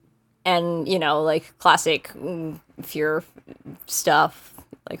And, like, classic Fear stuff.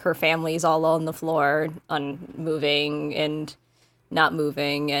 Like, her family's all on the floor, unmoving and not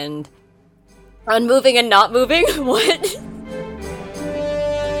moving, and unmoving and not moving? What?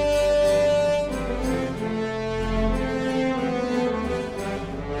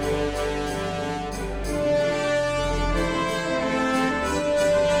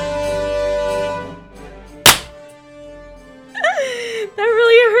 That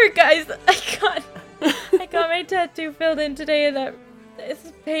really hurt, guys. I got my tattoo filled in today, and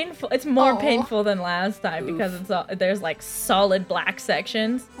it's painful. It's more painful than last time because there's like solid black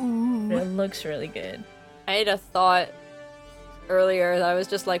sections. But it looks really good. I had a thought earlier that I was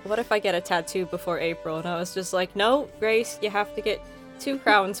just like, what if I get a tattoo before April? And I was just like, no, Grace, you have to get 2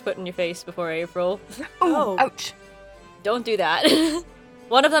 crowns put in your face before April. Oh, ouch. Don't do that.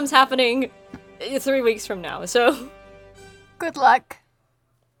 One of them's happening 3 weeks from now, so Good luck.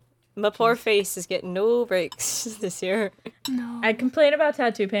 my poor face is getting no breaks this year. No. I complain about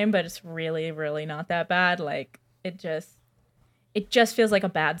tattoo pain, but it's really, really not that bad. Like, it just feels like a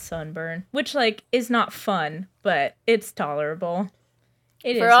bad sunburn, which, like, is not fun, but it's tolerable.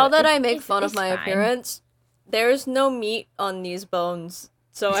 For all that I make fun of my appearance, there's no meat on these bones,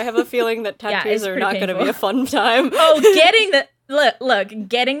 so I have a feeling that tattoos are not going to be a fun time. Getting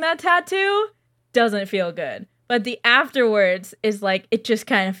that tattoo doesn't feel good. But the afterwards is like, it just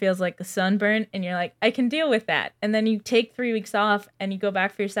kind of feels like the sunburn, and you're like, I can deal with that. And then you take 3 weeks off, and you go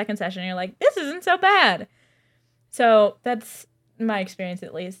back for your second session, and you're like, this isn't so bad. So that's my experience,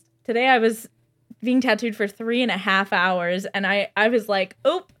 at least. Today I was being tattooed for 3.5 hours, and I was like,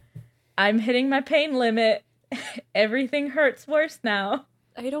 I'm hitting my pain limit. Everything hurts worse now.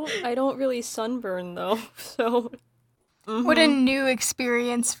 I don't really sunburn, though, so... Mm-hmm. What a new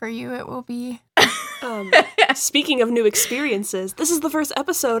experience for you it will be. Speaking of new experiences, this is the first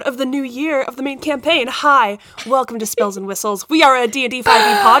episode of the new year of the main campaign. Hi, welcome to Spells and Whistles. We are a D&D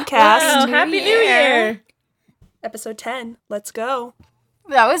 5e podcast. Wow, Happy New Year! Episode 10. Let's go.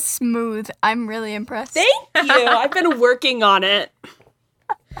 That was smooth. I'm really impressed. Thank you. I've been working on it.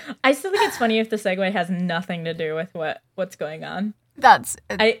 I still think it's funny if the segue has nothing to do with what's going on. That's...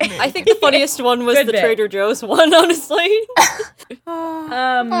 I think the funniest one was the bit. Trader Joe's one, honestly.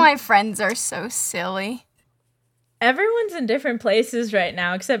 my friends are so silly. Everyone's in different places right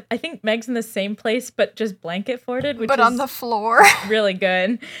now, except I think Meg's in the same place, but just blanket forted, which But is on the floor. really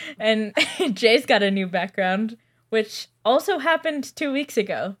good. And Jay's got a new background, which also happened 2 weeks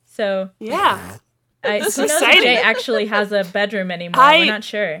ago. So Yeah. This is knows if exciting. Jay actually has a bedroom anymore. We're not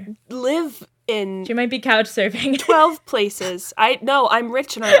sure. Live in She might be couch surfing. 12 places. I'm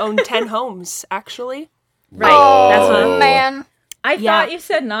rich and I own 10 homes, actually. Right. That's That's what, what man. I Yeah. thought you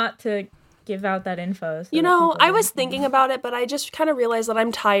said not to give out that info. So You that know, people I don't was know. thinking about it, but I just kind of realized that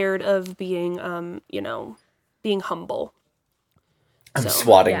I'm tired of being, being humble. I'm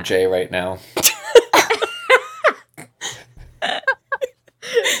swatting yeah. Jay right now.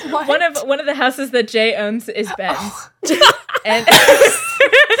 One of the houses that Jay owns is Ben's. And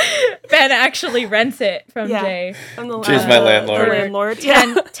Ben actually rents it from Yeah. Jay. I'm the Jay's my landlord. The landlord.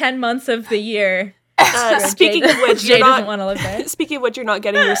 Yeah. 10 months of the year. Speaking of which, Jay you're doesn't not. want to live there. Speaking of which, you're not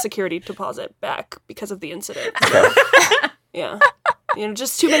getting your security deposit back because of the incident. So, yeah,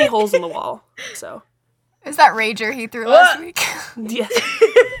 just too many holes in the wall. So, Is that Rager he threw last week? yes.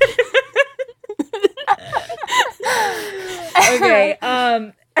 Okay,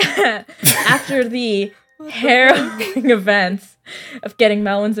 after the harrowing events of getting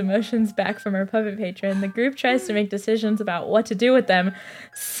Melwyn's emotions back from her puppet patron, the group tries to make decisions about what to do with them,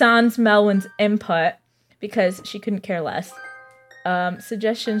 sans Melwyn's input, because she couldn't care less.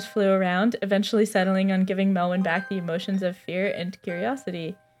 Suggestions flew around, eventually settling on giving Melwyn back the emotions of fear and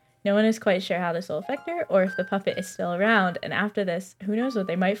curiosity. No one is quite sure how this will affect her, or if the puppet is still around, and after this, who knows what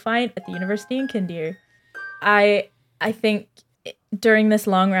they might find at the university in Kindir. I think during this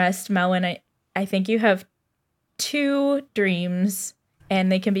long rest, Melwyn, I think you have 2 dreams,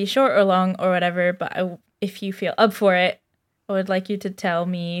 and they can be short or long or whatever, but if you feel up for it, I would like you to tell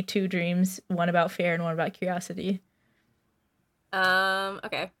me 2 dreams, one about fear and one about curiosity.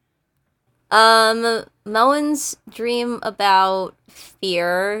 Okay. Melwyn's dream about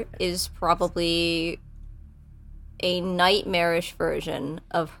fear is probably a nightmarish version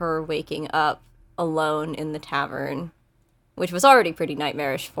of her waking up alone in the tavern, which was already pretty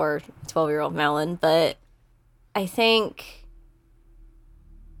nightmarish for 12-year-old Melon, but I think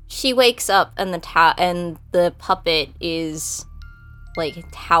she wakes up and the puppet is like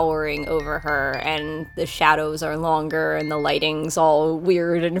towering over her, and the shadows are longer and the lighting's all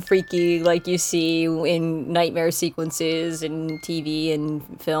weird and freaky like you see in nightmare sequences in TV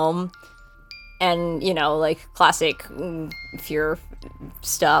and film. And, you know, like classic fear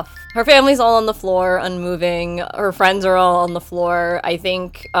stuff. Her family's all on the floor, unmoving. Her friends are all on the floor. I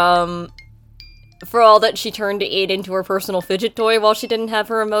think, for all that she turned Id into her personal fidget toy while she didn't have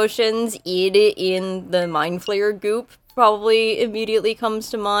her emotions, Id in the Mind Flayer goop probably immediately comes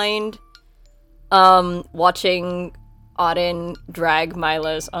to mind. Watching Auden drag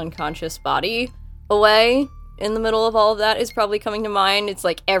Myla's unconscious body away in the middle of all of that is probably coming to mind. It's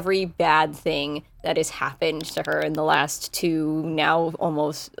like every bad thing that has happened to her in the last 2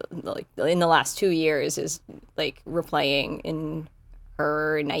 years is like replaying in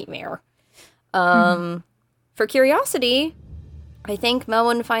her nightmare. For curiosity, I think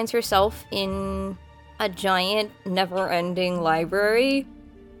Melwyn finds herself in a giant, never-ending library,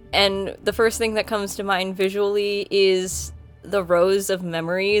 and the first thing that comes to mind visually is the rows of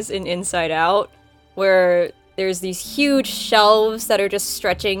memories in Inside Out, where there's these huge shelves that are just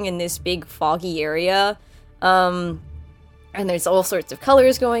stretching in this big foggy area, and there's all sorts of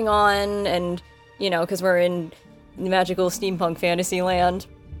colors going on, and, you know, because we're in magical steampunk fantasy land,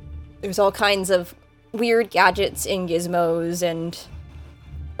 there's all kinds of weird gadgets and gizmos and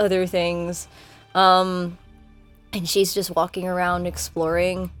other things, and she's just walking around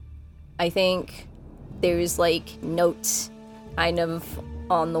exploring. I think there's, like, notes kind of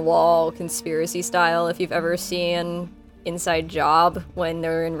on the wall, conspiracy style, if you've ever seen Inside Job when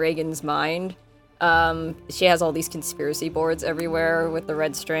they're in Reagan's mind. She has all these conspiracy boards everywhere with the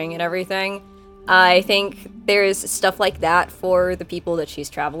red string and everything. I think there's stuff like that for the people that she's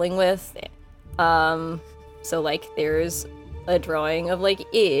traveling with. So, like, there's a drawing of, like,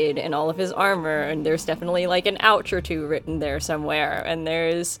 Id and all of his armor, and there's definitely, like, an ouch or two written there somewhere, and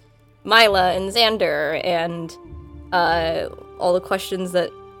there's Myla and Xander, and, all the questions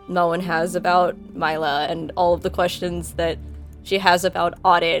that Melwyn has about Myla, and all of the questions that she has about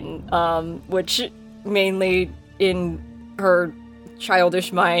Auden, which mainly in her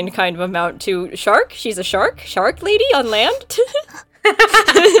childish mind kind of amount to shark. She's a shark lady on land.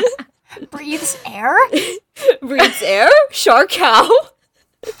 Breathes air? Breathes air? Shark cow?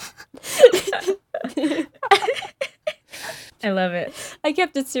 I love it. I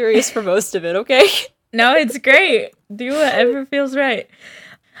kept it serious for most of it, okay? No, it's great. Do whatever feels right.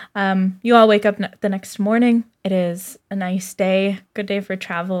 You all wake up the next morning. It is a nice day. Good day for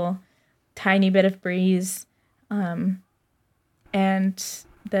travel. Tiny bit of breeze. And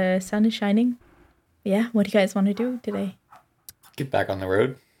the sun is shining. Yeah, what do you guys want to do today? Get back on the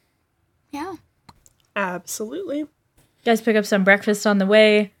road. Yeah. Absolutely. You guys pick up some breakfast on the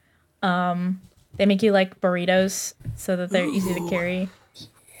way. They make you like burritos so that they're easy to carry.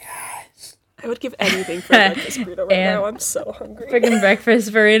 I would give anything for a breakfast burrito right now. I'm so hungry. Freaking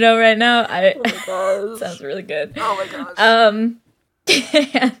breakfast burrito right now. Oh my gosh. Sounds really good. Oh my gosh.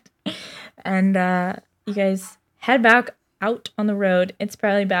 And you guys head back out on the road. It's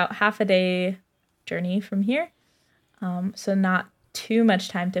probably about half a day journey from here. So not too much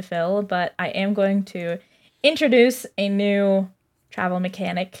time to fill, but I am going to introduce a new travel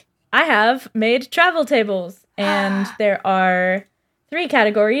mechanic. I have made travel tables, and there are 3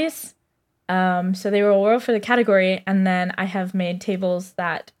 categories. So they will roll for the category, and then I have made tables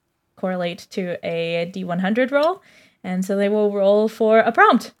that correlate to a D100 roll, and so they will roll for a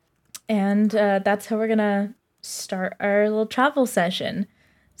prompt. And that's how we're gonna start our little travel session.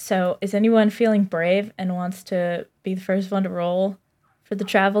 So is anyone feeling brave and wants to be the first one to roll for the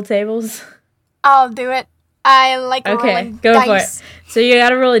travel tables? I'll do it. I like rolling go dice. for it. So you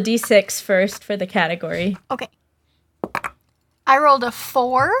gotta roll a D6 first for the category. Okay. I rolled a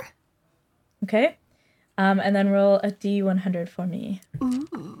 4. Okay. And then roll a D100 for me.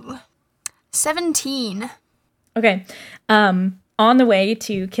 Ooh. 17. Okay. On the way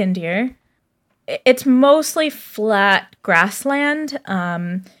to Kindir, it's mostly flat grassland.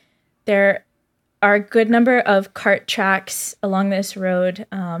 There are a good number of cart tracks along this road.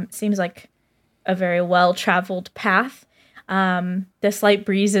 Seems like a very well-traveled path. The slight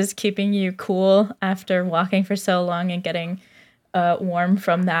breeze is keeping you cool after walking for so long and getting warm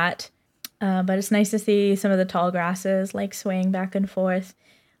from that. But it's nice to see some of the tall grasses like swaying back and forth.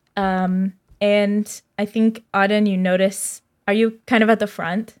 And I think, Auden, you notice, are you kind of at the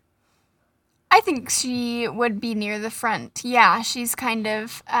front? I think she would be near the front. Yeah, she's kind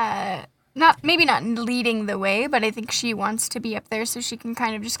of, maybe not leading the way, but I think she wants to be up there so she can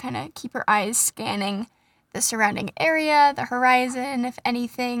kind of keep her eyes scanning the surrounding area, the horizon, if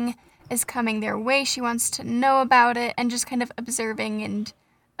anything, is coming their way. She wants to know about it and just kind of observing and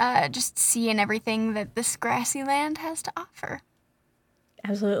just seeing everything that this grassy land has to offer.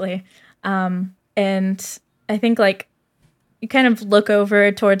 Absolutely. And I think like you kind of look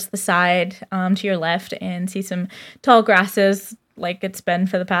over towards the side to your left and see some tall grasses like it's been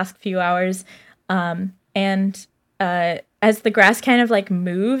for the past few hours. And as the grass kind of like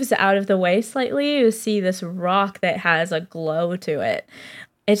moves out of the way slightly, you see this rock that has a glow to it.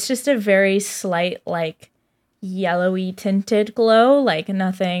 It's just a very slight like yellowy tinted glow, like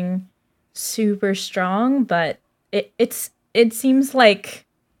nothing super strong, but it seems like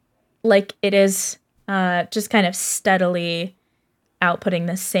it is just kind of steadily outputting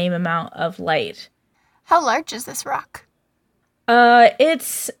the same amount of light. How large is this rock?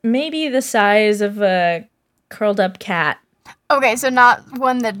 It's maybe the size of a curled up cat. Okay, so not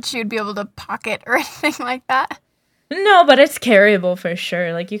one that she would be able to pocket or anything like that? No, but it's carryable for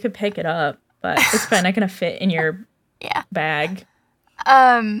sure. Like, you could pick it up, but it's probably not going to fit in your bag.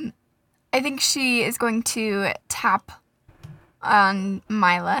 I think she is going to tap on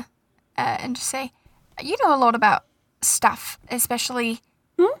Mila and just say, you know a lot about stuff, especially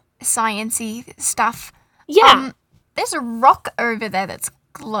science-y stuff. Yeah. There's a rock over there that's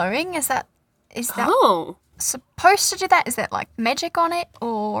glowing. Is that Oh. supposed to do that? Is that like magic on it,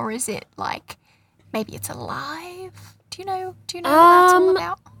 or is it like maybe it's alive? Do you know what that's all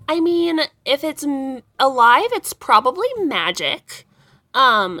about? I mean, if it's alive, it's probably magic.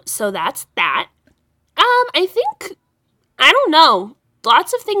 So that's that. I think, I don't know.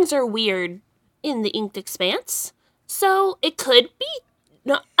 Lots of things are weird in the Inked Expanse. So it could be,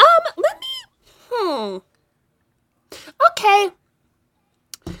 no, okay.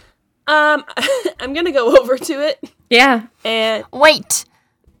 I'm gonna go over to it. Yeah. And Wait.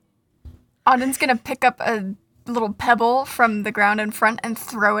 Auden's gonna pick up a little pebble from the ground in front and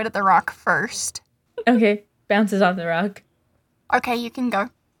throw it at the rock first. Okay. Bounces off the rock. Okay, you can go.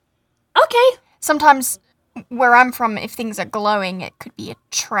 okay. Sometimes where I'm from, if things are glowing, it could be a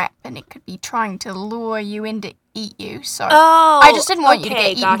trap and it could be trying to lure you in to eat you. So I just didn't want you to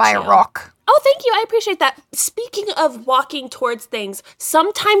get eaten by a rock. Oh, thank you. I appreciate that. Speaking of walking towards things,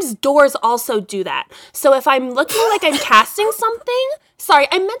 sometimes doors also do that. So if I'm looking like I'm casting something, sorry,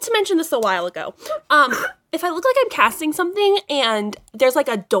 I meant to mention this a while ago. If I look like I'm casting something and there's like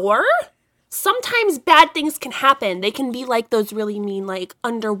a door, sometimes bad things can happen. They can be like those really mean, like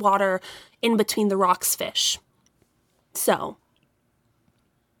underwater in between the rocks fish. So.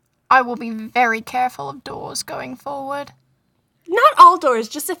 I will be very careful of doors going forward. Not all doors,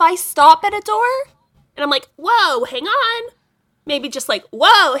 just if I stop at a door and I'm like, whoa, hang on. Maybe just like,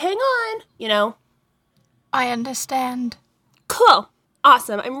 whoa, hang on, you know? I understand. Cool.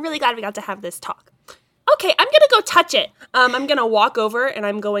 Awesome. I'm really glad we got to have this talk. Okay, I'm going to go touch it. I'm going to walk over and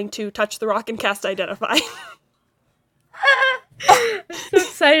I'm going to touch the rock and cast Identify. So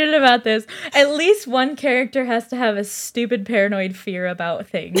excited about this. At least one character has to have a stupid paranoid fear about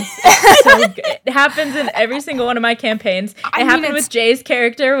things. So it happens in every single one of my campaigns. It happened with Jay's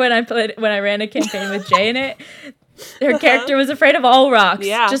character when I ran a campaign with Jay in it. Her character was afraid of all rocks.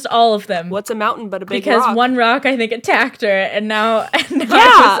 Yeah. Just all of them. What's a mountain but a big because rock? one rock, I think, attacked her, and now Yeah, it was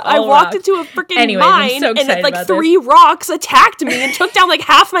I all walked rocks. into a freaking Anyways, I'm mine so and excited like about 3 rocks attacked me and took down like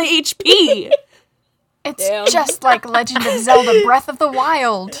half my HP. It's Damn. just like Legend of Zelda Breath of the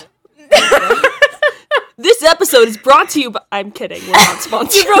Wild. This episode is brought to you by... I'm kidding. We're not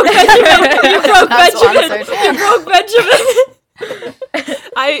sponsored. You broke Not Benjamin. sponsored. You broke Benjamin.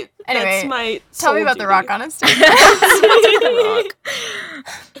 Anyway, That's my Tell me soul about the duty. rock, honestly.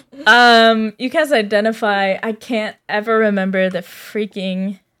 You cast Identify. I can't ever remember the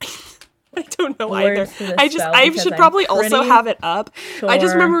freaking I don't know words either. for the I just spell I because should I'm probably also pretty have it up. I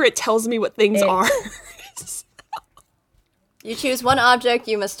just sure remember it tells me what things it- are. You choose one object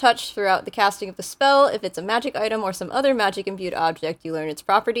you must touch throughout the casting of the spell. If it's a magic item or some other magic-imbued object, you learn its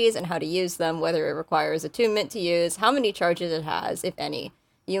properties and how to use them, whether it requires attunement to use, how many charges it has, if any.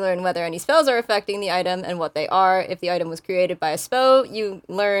 You learn whether any spells are affecting the item and what they are. If the item was created by a spell, you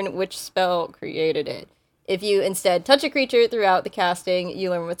learn which spell created it. If you instead touch a creature throughout the casting,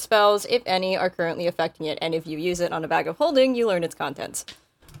 you learn what spells, if any, are currently affecting it, and if you use it on a bag of holding, you learn its contents.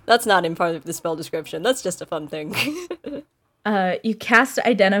 That's not in part of the spell description, that's just a fun thing. you cast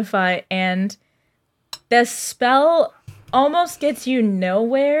Identify, and the spell almost gets you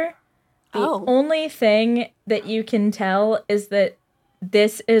nowhere. The Oh. only thing that you can tell is that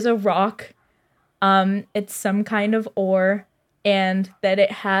this is a rock. It's some kind of ore, and that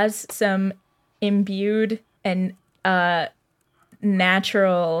it has some imbued and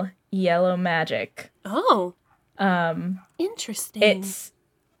natural yellow magic. Oh. Interesting. It's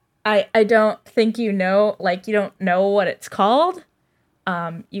I don't think you know, like, you don't know what it's called.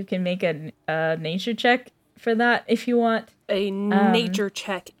 You can make a nature check for that if you want. A nature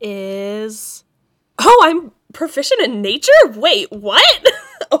check is... Oh, I'm proficient in nature? Wait, what?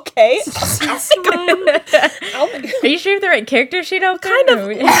 Okay. Are you sure you have the right character sheet open?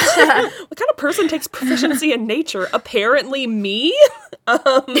 What kind of person takes proficiency in nature? Apparently me?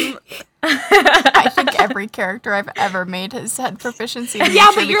 I think every character I've ever made has had proficiency in Yeah,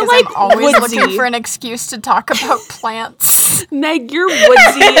 nature but you're, because like, I'm always woodsy. looking for an excuse to talk about plants. Meg, you're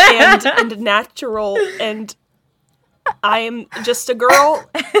woodsy and natural, and I am just a girl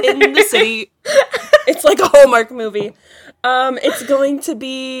in the city. It's like a Hallmark movie. It's going to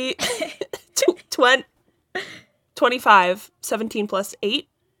be 25, 17 plus 8.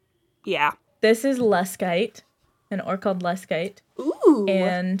 Yeah. This is Luskite, an orc called Luskite. Ooh.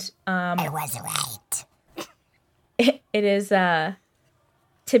 And I was right. it is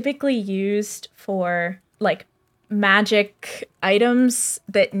typically used for like magic items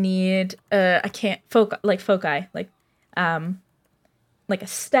that need foci, like a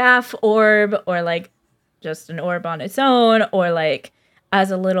staff orb, or like just an orb on its own, or like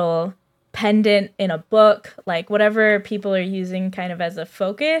as a little pendant in a book, like whatever people are using kind of as a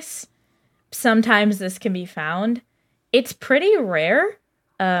focus. Sometimes this can be found. It's pretty rare,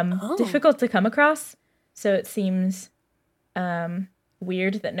 difficult to come across, so it seems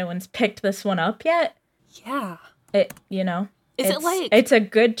weird that no one's picked this one up yet. Yeah. It's a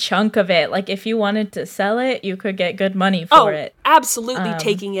good chunk of it. Like, if you wanted to sell it, you could get good money for it. Absolutely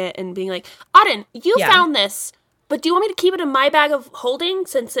taking it and being like, Auden, you found this, but do you want me to keep it in my bag of holding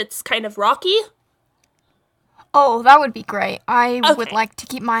since it's kind of rocky? Oh, that would be great. I would Okay. like to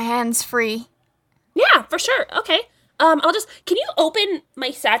keep my hands free. Yeah, for sure. Okay. Can you open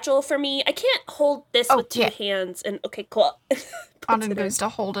my satchel for me? I can't hold this with two hands. And okay, cool. Auden goes to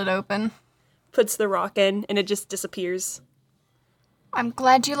hold it open. Puts the rock in and it just disappears. I'm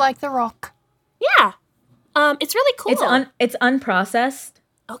glad you like the rock. Yeah. It's really cool. It's unprocessed,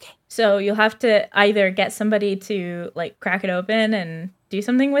 Okay. so you'll have to either get somebody to like crack it open and do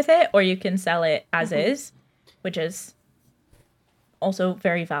something with it, or you can sell it as is, which is also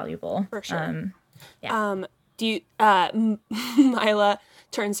very valuable. For sure. Yeah. Do you, Mila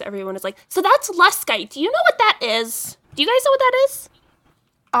turns to everyone and is like, so that's Luskite. Do you know what that is? Do you guys know what that is?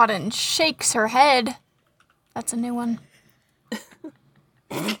 Auden shakes her head. That's a new one.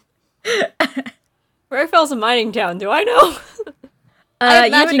 Rarefell's a mining town. Do I know?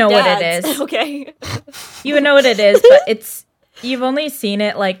 You would know what it is. Okay. You would know what it is, but you've only seen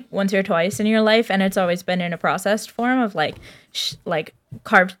it like once or twice in your life, and it's always been in a processed form of like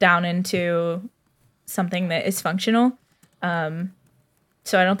carved down into something that is functional.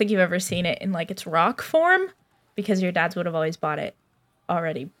 So I don't think you've ever seen it in like its rock form, because your dads would have always bought it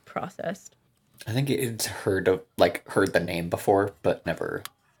already processed. I think it's heard the name before, but never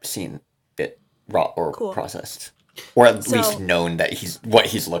seen it raw or processed, or at least known that what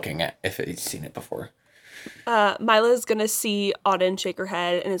he's looking at if he's seen it before. Mila's gonna see Auden shake her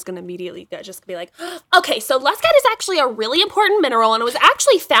head and is gonna immediately just be like, okay, so Luskite is actually a really important mineral and it was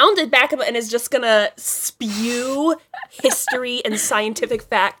actually founded back and is just gonna spew history and scientific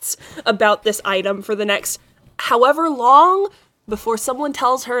facts about this item for the next however long before someone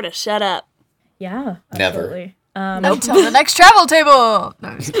tells her to shut up. Yeah, Never. absolutely. Until the next travel table. No,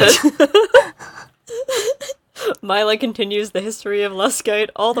 I'm just kidding. Mila continues the history of Luskite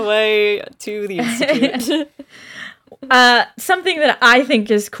all the way to the Institute. Something that I think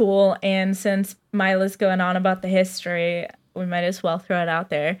is cool, and since Mila's going on about the history, we might as well throw it out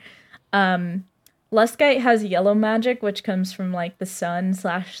there. Luskite has yellow magic, which comes from like the sun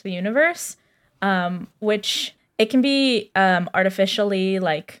 / the universe, which it can be artificially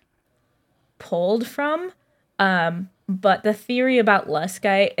like pulled from. But the theory about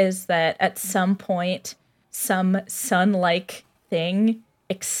Luskite is that at some point, some sun-like thing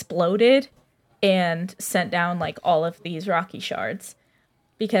exploded and sent down like all of these rocky shards.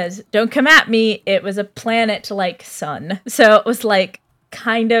 Because, don't come at me, it was a planet like sun. So it was like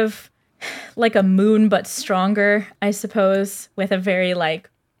kind of like a moon, but stronger, I suppose, with a very like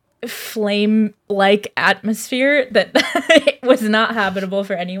flame-like atmosphere that it was not habitable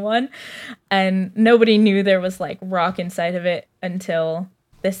for anyone. And nobody knew there was like rock inside of it until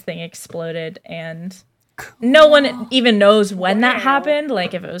this thing exploded, and no one even knows when that happened,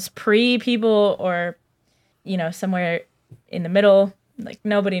 like if it was pre-people or, you know, somewhere in the middle, like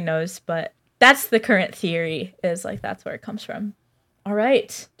nobody knows, but that's the current theory, is like that's where it comes from. All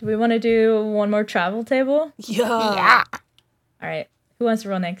right, do we want to do one more travel table? Yeah. All right, who wants to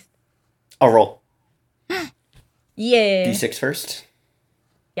roll next? I'll roll. Yeah. D6 first.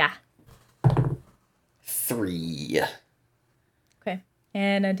 Yeah. 3. Okay.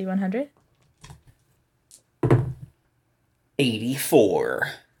 And a D100?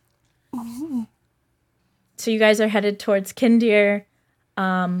 84. So you guys are headed towards Kindir.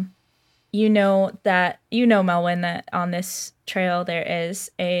 You know, Melwyn, that on this trail there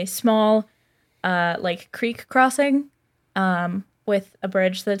is a small, creek crossing, with a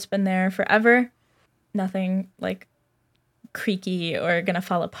bridge that's been there forever. Nothing, creaky or gonna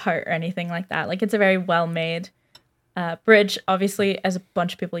fall apart or anything like that. It's a very well-made bridge, obviously, as a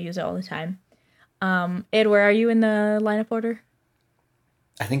bunch of people use it all the time. Ed, where are you in the lineup order?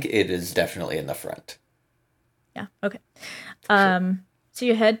 I think it is definitely in the front. Yeah, okay. So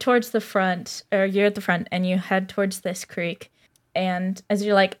you head towards the front, or you're at the front, and you head towards this creek. And as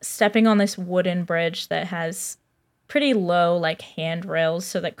you're, stepping on this wooden bridge that has pretty low, handrails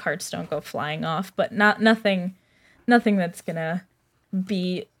so that carts don't go flying off, but nothing that's gonna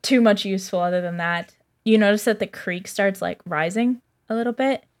be too much useful other than that. You notice that the creek starts, rising a little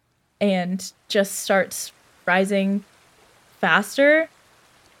bit, and just starts rising faster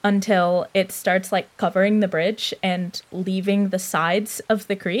until it starts covering the bridge and leaving the sides of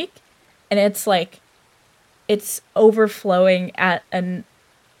the creek. And it's overflowing at an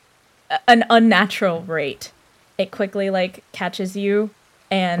unnatural rate. It quickly catches you,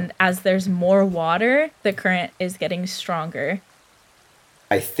 and as there's more water, the current is getting stronger.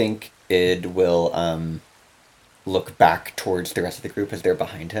 I think Id will look back towards the rest of the group as they're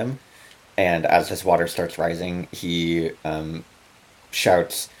behind him, and as this water starts rising, he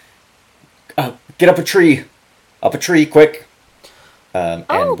shouts, "Get up a tree! Up a tree, quick!" And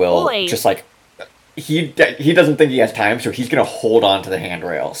will boy. just he doesn't think he has time, so he's gonna hold on to the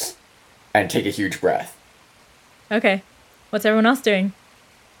handrails and take a huge breath. Okay. What's everyone else doing?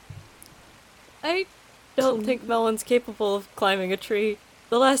 I don't think Melon's capable of climbing a tree.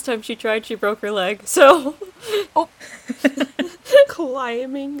 The last time she tried, she broke her leg, so...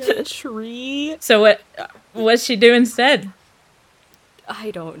 Climbing a tree. So what's she do instead?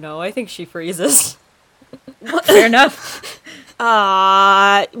 I don't know. I think she freezes. Fair enough.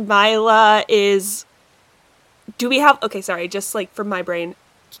 Mila is... Do we have... Okay, sorry, just from my brain.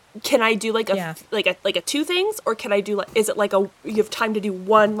 Can I do a 2 things, or can I do is it you have time to do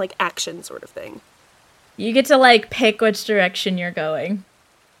one action sort of thing? You get to pick which direction you're going.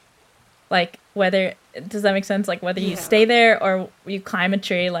 Whether, does that make sense? Whether you stay there or you climb a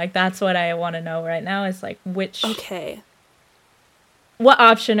tree, that's what I want to know right now is which. Okay. What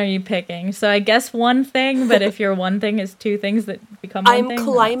option are you picking? So I guess one thing, but if your one thing is 2 things that become one thing. I'm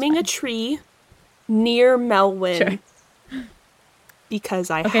climbing a tree near Melwyn. Sure.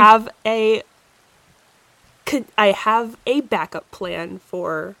 Because I have a backup plan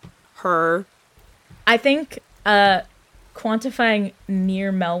for her. I think quantifying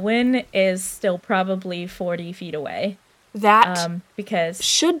near Melwyn is still probably 40 feet away. That because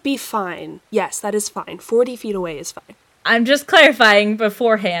should be fine. Yes, that is fine. 40 feet away is fine. I'm just clarifying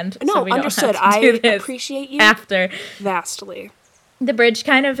beforehand. No, so we understood. Don't have to do I this appreciate you after. Vastly. The bridge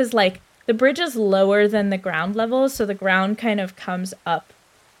kind of is the bridge is lower than the ground level, so the ground kind of comes up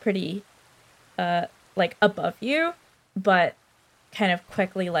pretty above you, but kind of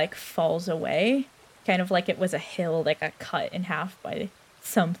quickly falls away, kind of it was a hill that got cut in half by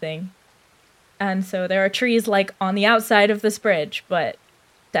something. And so there are trees on the outside of this bridge, but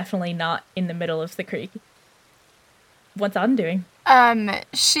definitely not in the middle of the creek. What's Auden doing?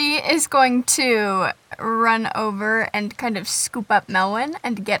 She is going to run over and kind of scoop up Melwyn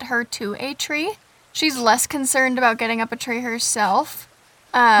and get her to a tree. She's less concerned about getting up a tree herself,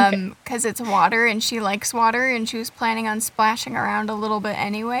 because it's water and she likes water and she was planning on splashing around a little bit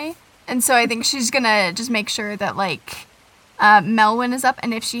anyway. And so I think she's gonna just make sure that Melwyn is up,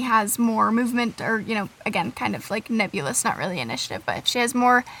 and if she has more movement, or, again, kind of nebulous, not really initiative, but if she has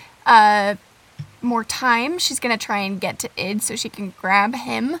more time, she's gonna try and get to Id so she can grab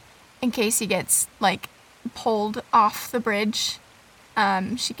him in case he gets pulled off the bridge.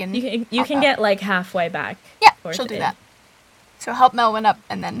 She can. You can get halfway back. Yeah, she'll do that. So help Melwyn up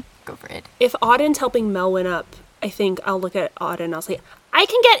and then go for Id. If Auden's helping Melwyn up, I think I'll look at Auden and I'll say, "I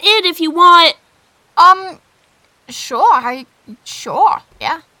can get Id if you want." Sure.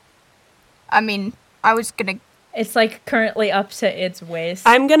 Yeah. I mean, I was gonna. It's currently up to Id's waist.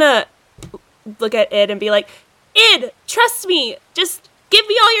 I'm gonna look at Id and be like, "Id, trust me. Just give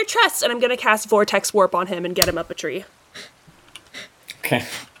me all your trust." And I'm gonna cast Vortex Warp on him and get him up a tree. Okay.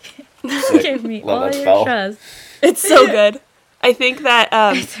 Give me Love all that your spell. trust. It's so good. I think that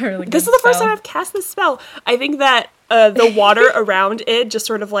It's a really this is good the first spell. time I've cast this spell. I think that the water around it just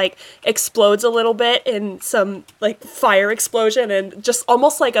sort of like explodes a little bit in some like fire explosion, and just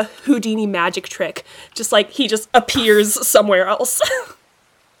almost like a Houdini magic trick. Just like he just appears somewhere else.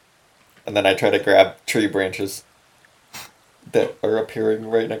 And then I try to grab tree branches that are appearing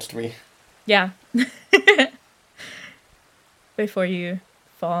right next to me. Yeah. Before you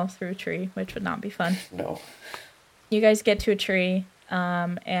fall through a tree, which would not be fun. No. You guys get to a tree,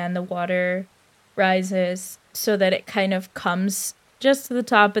 and the water rises so that it kind of comes just to the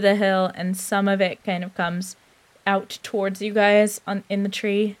top of the hill, and some of it kind of comes out towards you guys in the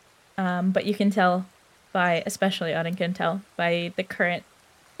tree. But you can tell especially Auden can tell by the current,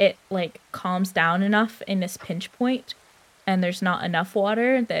 it like calms down enough in this pinch point, and there's not enough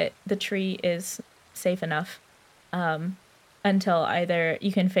water that the tree is safe enough until either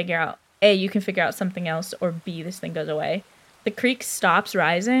you can figure out something else, or B, this thing goes away. The creek stops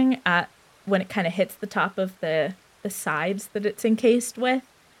rising when it kind of hits the top of the sides that it's encased with,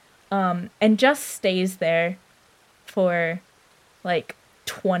 and just stays there for like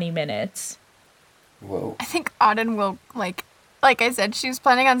 20 minutes. Whoa. I think Auden will, like I said, she was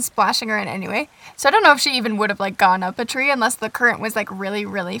planning on splashing her in anyway. So I don't know if she even would have, like, gone up a tree unless the current was, like, really,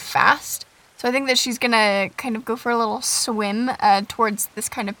 really fast. So I think that she's gonna kind of go for a little swim towards this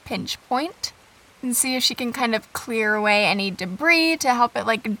kind of pinch point and see if she can kind of clear away any debris to help it,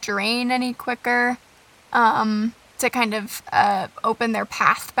 like, drain any quicker, to kind of open their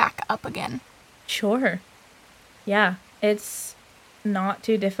path back up again. Sure. Yeah, it's not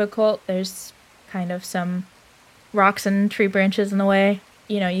too difficult. There's kind of some rocks and tree branches in the way.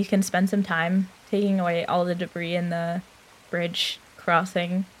 You know, you can spend some time taking away all the debris in the bridge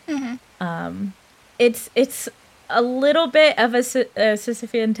crossing. Mm-hmm. It's a little bit of a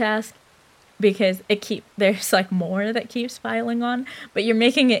Sisyphean task because there's like more that keeps piling on, but you're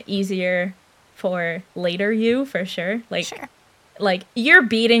making it easier for later you, for sure. Sure. Like you're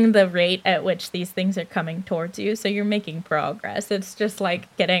beating the rate at which these things are coming towards you, so you're making progress. It's just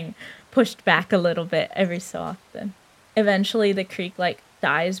like getting pushed back a little bit every so often. Eventually the creek like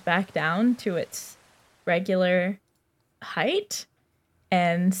dies back down to its regular height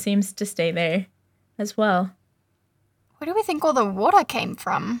and seems to stay there as well. Where do we think all the water came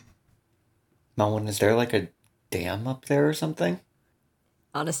from? Melwin, is there like a dam up there or something?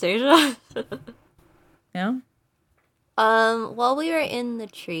 Anastasia? No? While we were in the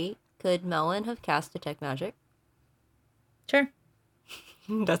tree, could Melwin have cast Detect Magic? Sure.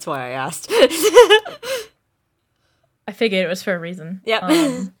 That's why I asked. I figured it was for a reason. Yep.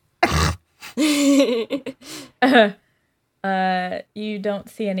 You don't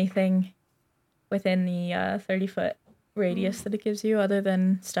see anything within the 30-foot radius that it gives you other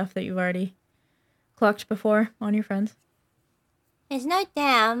than stuff that you've already clocked before on your friends. There's no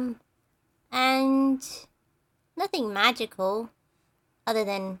dam, and nothing magical, other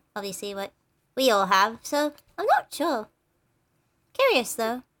than obviously what we all have, so I'm not sure. Curious,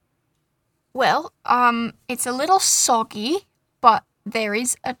 though. Well, it's a little soggy, but there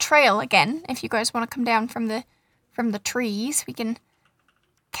is a trail again. If you guys want to come down from the trees, we can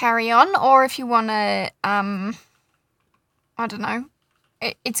carry on. Or if you want to, I don't know.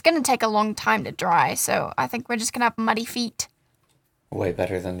 It's going to take a long time to dry, so I think we're just going to have muddy feet. Way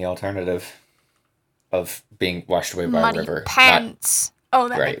better than the alternative of being washed away by Muddy a river. pants.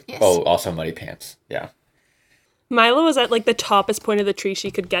 Right. Yes. Oh, also muddy pants. Yeah. Mila was at like the toppest point of the tree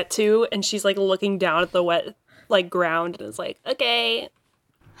she could get to, and she's like looking down at the wet like ground and is like, okay.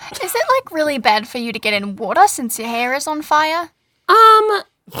 Is it like really bad for you to get in water since your hair is on fire?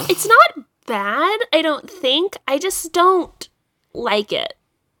 It's not bad, I don't think. I just don't like it.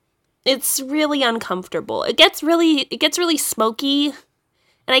 It's really uncomfortable. It gets really smoky,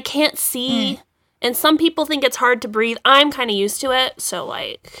 and I can't see. And some people think it's hard to breathe. I'm kind of used to it, so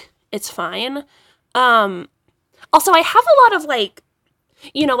like it's fine. Also, I have a lot of like,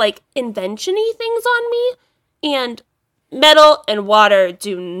 like invention-y things on me, and metal and water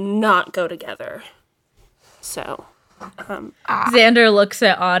do not go together. So, Xander looks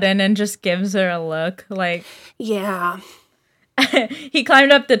at Auden and just gives her a look, like... Yeah. He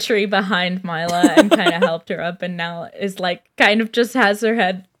climbed up the tree behind Mila and kind of helped her up, and now is like, kind of just has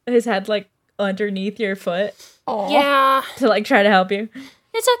his head like underneath your foot. Aww. Yeah. To like try to help you.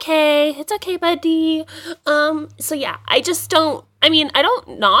 It's okay, buddy. So yeah, I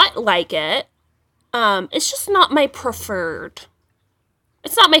don't not like it. It's just not my preferred.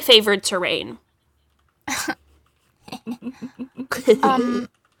 It's not my favorite terrain.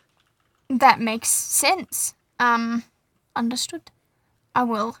 That makes sense. Understood. I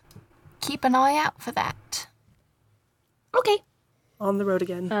will keep an eye out for that. Okay. On the road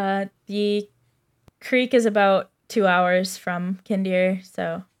again. The creek is about 2 hours from Kindir,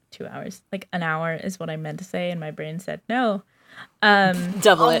 so 2 hours. Like an hour is what I meant to say, and my brain said no.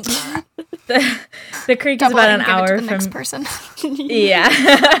 Double it. The creek is Double about it an and give it to hour the next from. person.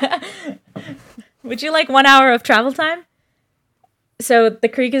 Yeah. Would you like 1 hour of travel time? So the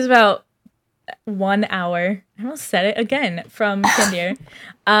creek is about 1 hour. I almost said it again from Kindir.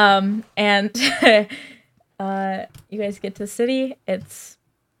 And you guys get to the city. It's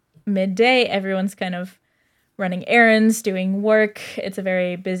midday. Everyone's kind of running errands, doing work. It's a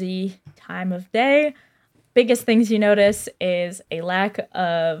very busy time of day. Biggest things you notice is a lack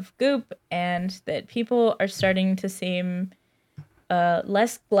of goop and that people are starting to seem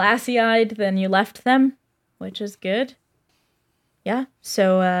less glassy-eyed than you left them, which is good. Yeah,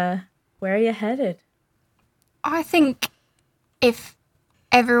 so where are you headed? I think if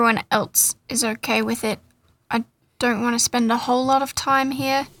everyone else is okay with it, I don't want to spend a whole lot of time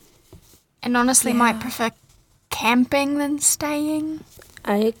here. And honestly might prefer camping than staying.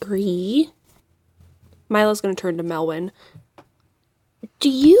 I agree. Milo's going to turn to Melwin. Do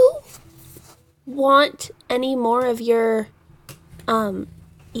you want any more of your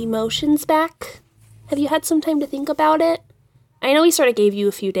emotions back? Have you had some time to think about it? I know he sort of gave you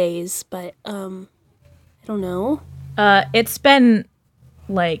a few days, but I don't know. It's been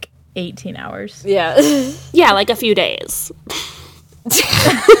like 18 hours. Yeah. Yeah, like a few days.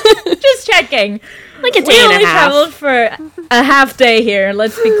 Just checking. Like a We day and only a half. traveled for a half day here,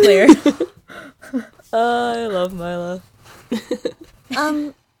 let's be clear. I love Mila.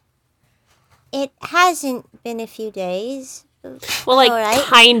 It hasn't been a few days. Well, like, Alright.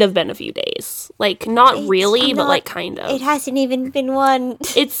 kind of been a few days. Like, not It's really, but not- like, kind of. It hasn't even been one.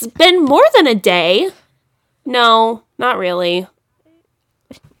 It's been more than a day. No, not really.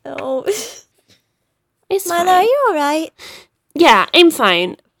 No. It's Milo, fine. are you alright? Yeah, I'm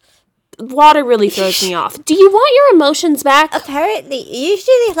fine. Water really throws me off. Do you want your emotions back? Apparently,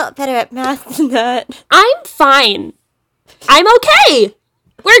 usually a lot better at math than that. I'm fine. I'm okay.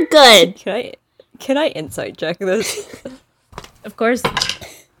 We're good. Can I insight check this? Of course.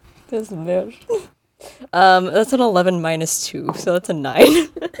 This bitch. That's an 11 minus 2, so that's a 9.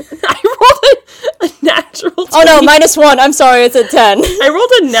 I rolled a natural 20. Oh no, minus 1. I'm sorry, it's a 10. I rolled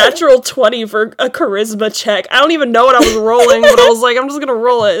a natural 20 for a charisma check. I don't even know what I was rolling, but I was like, I'm just gonna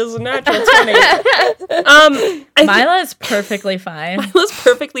roll it. It was a natural 20. Mila is perfectly fine. It was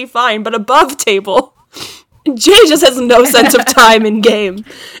perfectly fine, but above table, Jay just has no sense of time in game,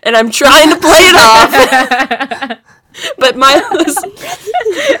 and I'm trying to play it off. But Milo's,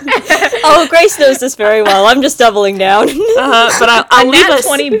 Oh, Grace knows this very well. I'm just doubling down. but I'll leave Nat a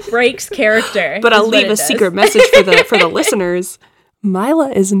 20 breaks character. But is I'll what leave it a does. secret message for the listeners.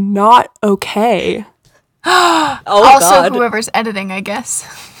 Mila is not okay. Oh Also, god. whoever's editing, I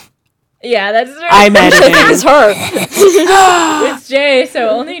guess. Yeah, that's right. I'm editing. It's her. It's Jay, so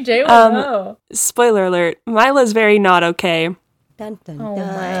only Jay will know. Spoiler alert: Mila's very not okay. Dun, dun, Oh dun.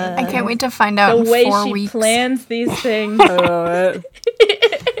 my. I can't wait to find out The in way 4 she weeks. plans these things. I love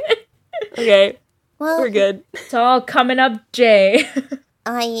it. Okay, Well, we're good. It's all coming up, Jay.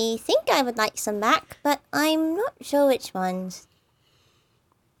 I think I would like some back, but I'm not sure which ones.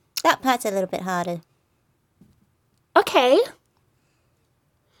 That part's a little bit harder. Okay.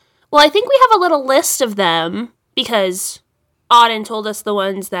 Well, I think we have a little list of them because Auden told us the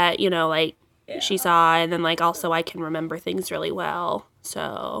ones that like she saw, and then like also I can remember things really well.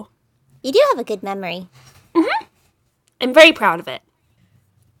 So You do have a good memory. I'm very proud of it.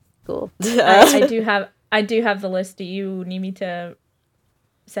 Cool. I do have the list. Do you need me to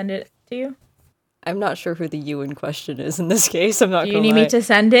send it to you? I'm not sure who the you in question is in this case. I'm not Do gonna you need lie. me to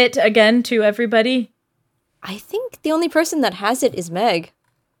send it again to everybody? I think the only person that has it is Meg.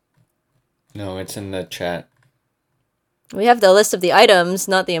 No, it's in the chat. We have the list of the items,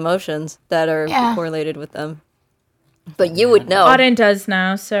 not the emotions that are Yeah. correlated with them. But you would know. Auden does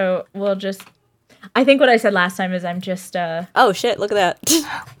now, so we'll just... I think what I said last time is I'm just Oh shit, look at that.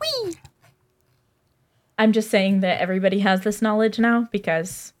 I'm just saying that everybody has this knowledge now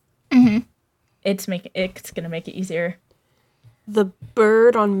because it's gonna make it easier. The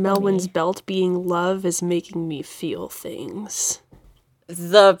bird on Melwin's belt being love is making me feel things.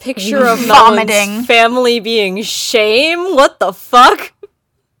 The picture of Vomiting. Melon's family being shame? What the fuck?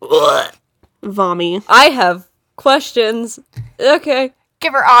 Vommy. I have questions. Okay.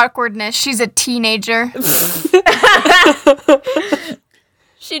 Give her awkwardness. She's a teenager.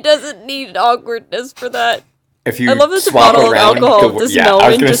 She doesn't need awkwardness for that. If you I love this swap bottle of around, alcohol. the- Does yeah, I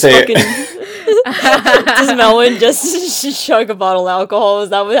was Melvin gonna just say fucking... Does Melvin just chug a bottle of alcohol? Is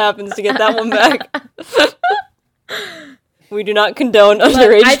that what happens to get that one back? We do not condone I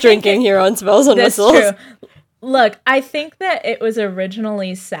underage think drinking here on Spells and That's Whistles. true. Look, I think that it was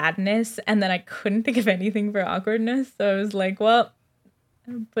originally sadness, and then I couldn't think of anything for awkwardness, so I was like, well,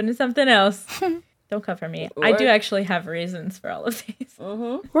 I'm putting something else. Don't come for me. I do actually have reasons for all of these.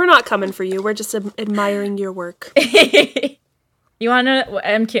 We're not coming for you. We're just admiring your work. You want to know?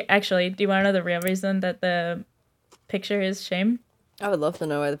 Actually, do you want to know the real reason that the picture is shame? I would love to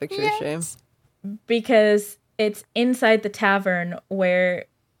know why the picture is shame. Because it's inside the tavern where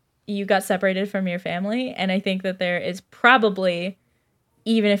you got separated from your family, and I think that there is probably,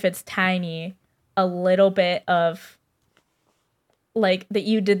 even if it's tiny, a little bit of like that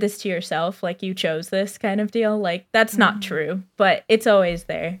you did this to yourself, like you chose this kind of deal. Like that's not true, but it's always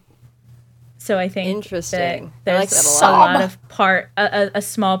there. So I think Interesting. that I like there's that a a lot. lot of part, a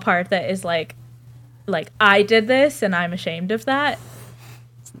small part that is like I did this and I'm ashamed of that.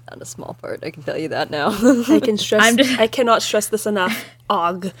 Not a small part, I can tell you that now. I cannot stress this enough.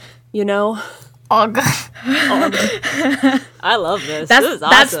 Og, you know? Og. I love this. That's This is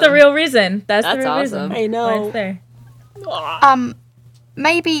that's the awesome. real reason. That's the That's real awesome. reason. I know. Why it's there.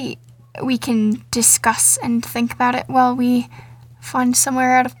 Maybe we can discuss and think about it while we find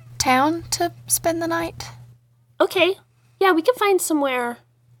somewhere out of town to spend the night. Okay. Yeah, we can find somewhere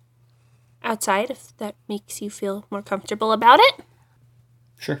outside if that makes you feel more comfortable about it.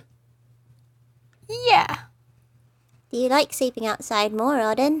 Sure. Yeah. Do you like sleeping outside more,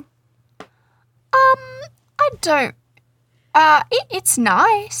 Auden? I don't. It's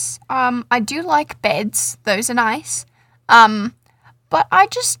nice. I do like beds. Those are nice. But I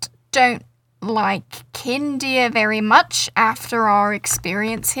just don't like Kindir very much after our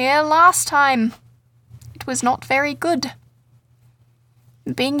experience here last time. It was not very good.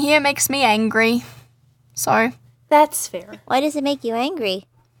 Being here makes me angry. So, That's fair. Why does it make you angry?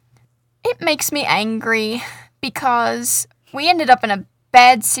 it makes me angry because we ended up in a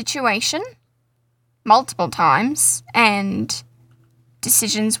bad situation multiple times and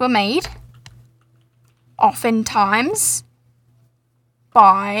decisions were made, oftentimes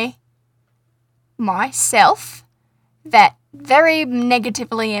by myself, that very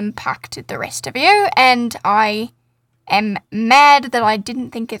negatively impacted the rest of you, and I am mad that I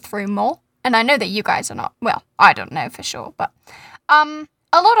didn't think it through more. And I know that you guys are not. Well, I don't know for sure, but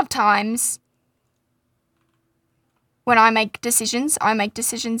a lot of times when I make decisions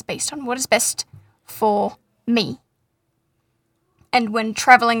based on what is best for me. And when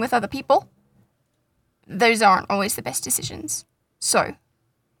traveling with other people, those aren't always the best decisions. So,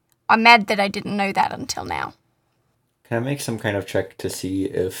 I'm mad that I didn't know that until now. Can I make some kind of check to see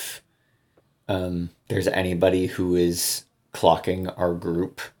if there's anybody who is clocking our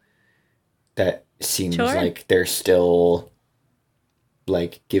group that seems Sure. like they're still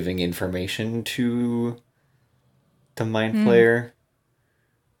like giving information to the mind flayer?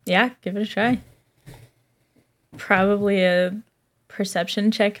 Yeah, give it a try. Probably a perception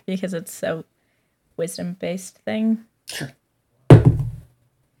check because it's a wisdom-based thing. Sure.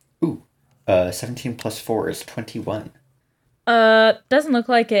 Ooh, 17 plus 4 is 21. Doesn't look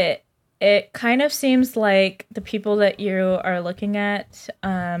like it. It kind of seems like the people that you are looking at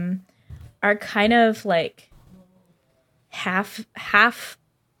are kind of like half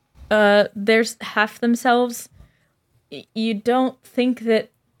there's half themselves. You don't think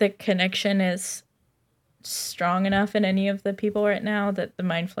that the connection is strong enough in any of the people right now that the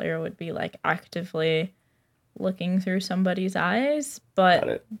mind flayer would be like actively looking through somebody's eyes, Got but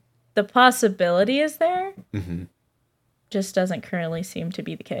it. the possibility is there. Mm-hmm. Just doesn't currently seem to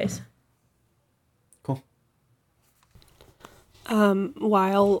be the case. Cool.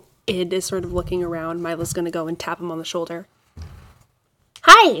 While Id is sort of looking around, Mila's gonna go and tap him on the shoulder.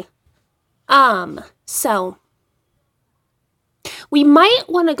 Hi! So we might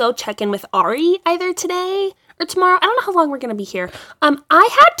want to go check in with Ari either today or tomorrow. I don't know how long we're gonna be here. I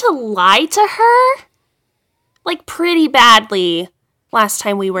had to lie to her, like, pretty badly last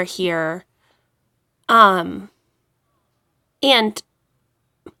time we were here. And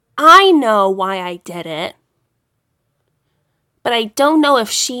I know why I did it. But I don't know if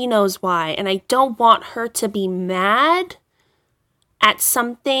she knows why, and I don't want her to be mad at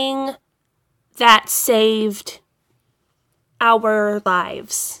something that saved our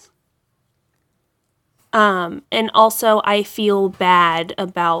lives. And also I feel bad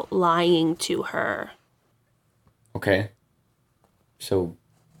about lying to her. Okay. So,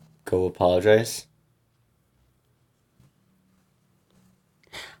 go apologize.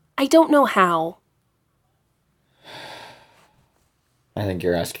 I don't know how. I think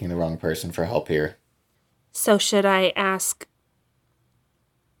you're asking the wrong person for help here. So should I ask?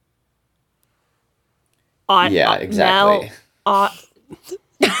 Yeah, exactly.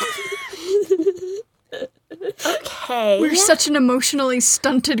 Okay. We're such an emotionally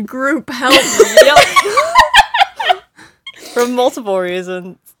stunted group. Help. For multiple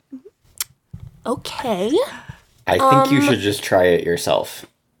reasons. Okay. I think you should just try it yourself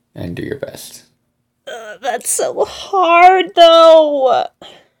and do your best. That's so hard, though.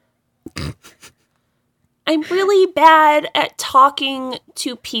 I'm really bad at talking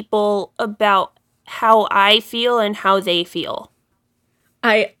to people about how I feel and how they feel.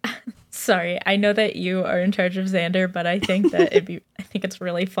 Sorry, I know that you are in charge of Xander, but I think that I think it's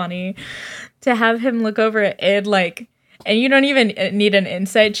really funny to have him look over at Id, like, and you don't even need an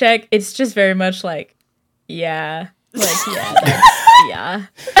insight check. It's just very much like, yeah, yeah.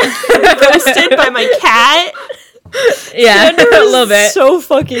 Roasted by my cat. Yeah, a little bit. So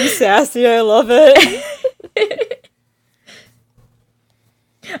fucking sassy. I love it.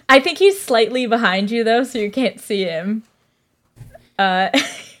 I think he's slightly behind you though, so you can't see him. But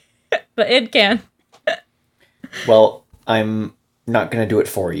Id can. Well, I'm not gonna do it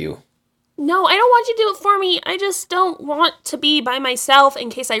for you. No, I don't want you to do it for me. I just don't want to be by myself in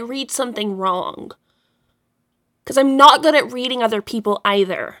case I read something wrong. Because I'm not good at reading other people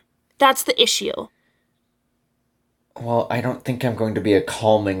either. That's the issue. Well, I don't think I'm going to be a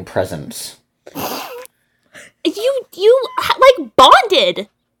calming presence. You like bonded.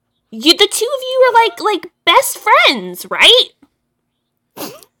 The two of you are like best friends, right?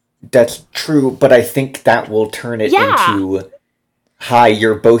 That's true, but I think that will turn it into, hi,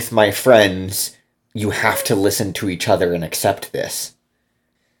 you're both my friends. You have to listen to each other and accept this.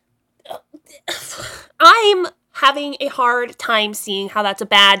 I'm having a hard time seeing how that's a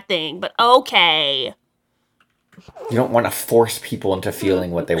bad thing, but okay. You don't want to force people into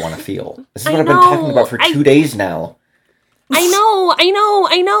feeling what they want to feel. This is I what I've been talking know, about for 2 days now. I know.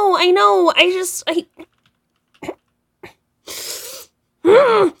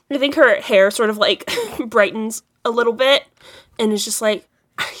 I think her hair sort of like brightens a little bit and is just like,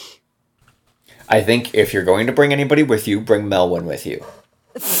 I think if you're going to bring anybody with you, bring Melwyn with you.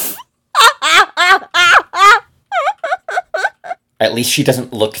 At least she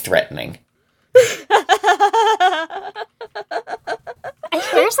doesn't look threatening.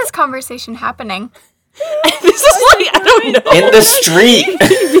 Where's this conversation happening? this is like, I don't know. In the street!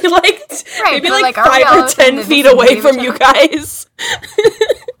 maybe like, Right, maybe but, like are we 5 all or 10 within feet the away vicinity from of you each guys.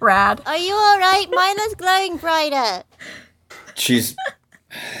 Rad. Are you alright? Mila's glowing brighter. She's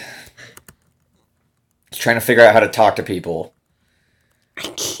trying to figure out how to talk to people. I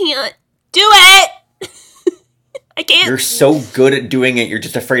can't do it. I can't. You're so good at doing it, you're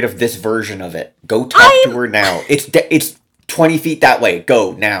just afraid of this version of it. Go talk to her now. It's 20 feet that way.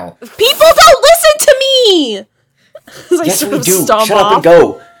 Go, now. People don't listen to me. As I Yes, sort we of do. stomp Shut up and off.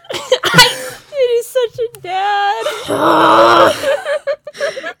 go. It is such a dad.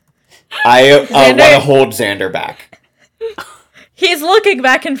 I want to hold Xander back. He's looking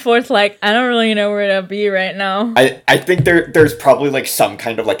back and forth like, I don't really know where to be right now. I think there's probably like some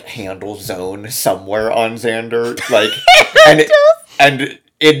kind of like handle zone somewhere on Xander, like, and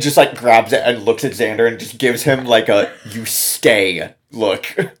it just like grabs it and looks at Xander and just gives him like a "you stay" look.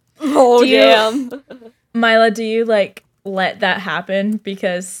 Oh, Do you- damn. Mila, do you like let that happen?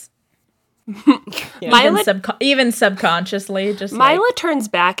 Because Mila, even subconsciously, just Mila turns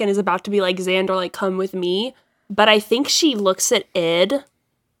back and is about to be like, Xander, like, come with me. But I think she looks at Id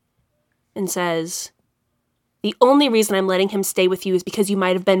and says, the only reason I'm letting him stay with you is because you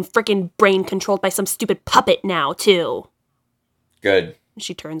might have been freaking brain controlled by some stupid puppet now, too. Good. And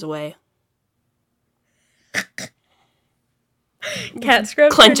she turns away. cat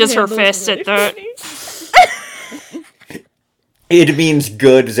scrub Clenches her handles fist really at that. funny. It means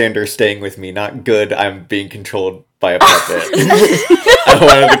good Xander staying with me, not good I'm being controlled by a puppet. I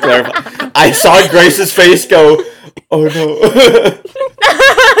wanted to clarify. I saw Grace's face go, oh no.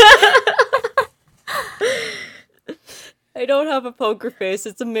 I don't have a poker face.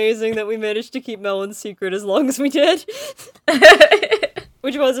 It's amazing that we managed to keep Melon's secret as long as we did.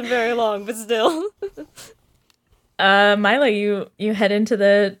 Which wasn't very long, but still. Mila, you head into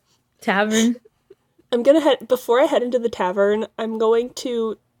the tavern. I'm gonna before I head into the tavern, I'm going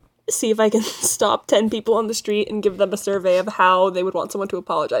to see if I can stop 10 people on the street and give them a survey of how they would want someone to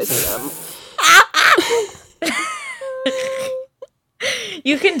apologize to them.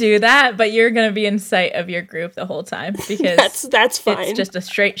 You can do that, but you're gonna be in sight of your group the whole time because That's fine. it's just a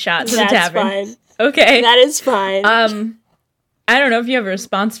straight shot to That's the tavern. fine. Okay. That is fine. I don't know if you have a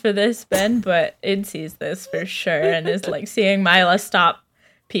response for this, Ben, but Id sees this for sure and is like seeing Mila stop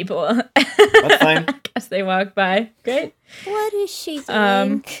people That's fine. as they walk by. Great. What is she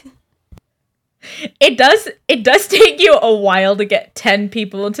doing? It does take you a while to get 10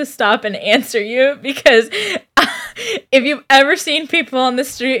 people to stop and answer you because If you've ever seen people on the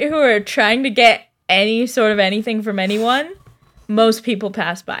street who are trying to get any sort of anything from anyone, most people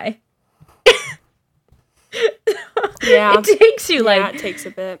pass by. Yeah. It takes you Yeah, like it takes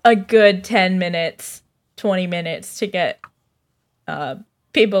a bit. a good 10 minutes, 20 minutes to get 10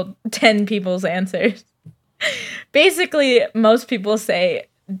 people's answers. Basically, most people say,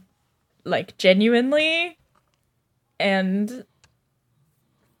 like, genuinely, and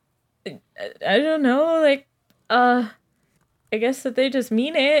I don't know, like, I guess that they just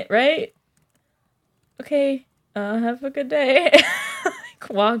mean it, right? Okay, have a good day. Like,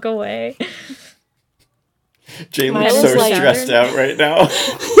 walk away. Jalen's Milo's so like- stressed out right now.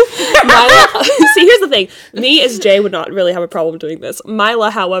 Mila, see, here's the thing. Me as Jay would not really have a problem doing this. Mila,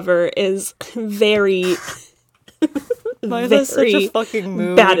 however, is very, Mila's such a very fucking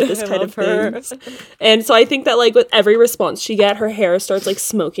mood. bad at this I kind of love her. things. And so I think that, like, with every response she get, her hair starts, like,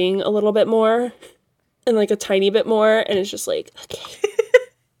 smoking a little bit more and, like, a tiny bit more. And it's just like, okay,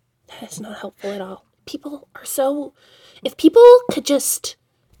 that is not helpful at all. People are so... If people could just,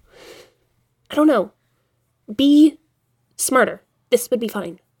 I don't know, be smarter, this would be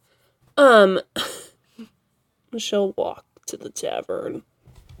fine. She'll walk to the tavern.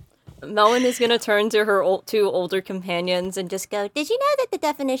 Melon is gonna turn to her two older companions and just go, Did you know that the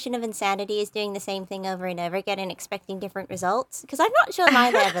definition of insanity is doing the same thing over and over again and expecting different results? Because I'm not sure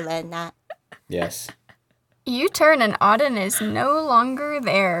Mila ever learned that. Yes. You turn and Auden is no longer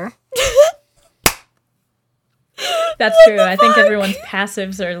there. That's true. I think everyone's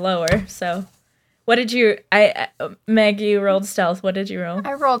passives are lower, so... What did you... Meg, you rolled stealth. What did you roll?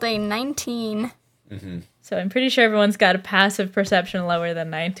 I rolled a 19. So I'm pretty sure everyone's got a passive perception lower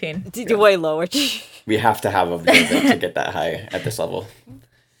than 19. way lower. We have to have observant to get that high at this level.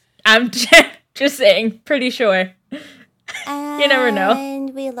 I'm just saying, pretty sure. You never know.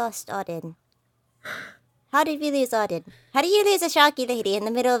 And we lost Auden. How did we lose Auden? How do you lose a Sharky lady in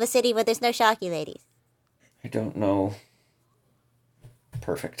the middle of a city where there's no Sharky ladies? I don't know.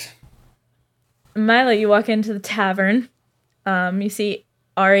 Perfect. Mila, you walk into the tavern. You see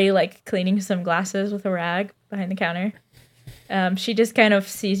Ari, like, cleaning some glasses with a rag behind the counter. She just kind of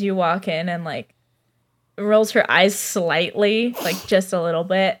sees you walk in and, like, rolls her eyes slightly, like, just a little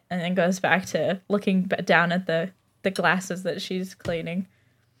bit, and then goes back to looking down at the glasses that she's cleaning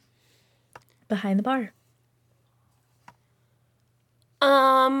behind the bar.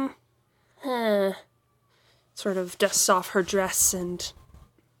 Sort of dusts off her dress and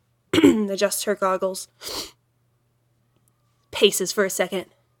adjusts her goggles. Paces for a second.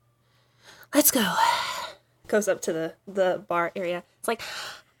 Let's go. Goes up to the bar area. It's like,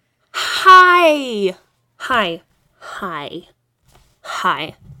 hi. Hi. Hi.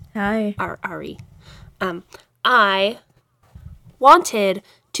 Ari. I wanted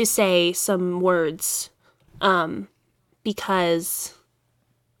to say some words, because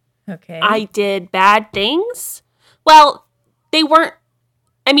Okay. I did bad things. Well, they weren't,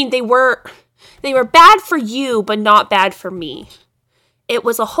 I mean, they were bad for you, but not bad for me. It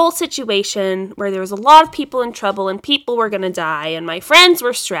was a whole situation where there was a lot of people in trouble and people were going to die and my friends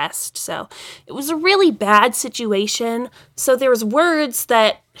were stressed. So it was a really bad situation. So there was words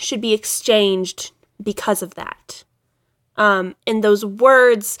that should be exchanged because of that. And those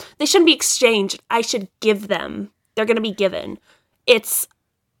words, they shouldn't be exchanged. I should give them. They're going to be given.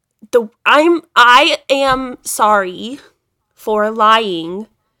 I am sorry for lying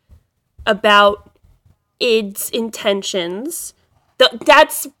about Id's intentions.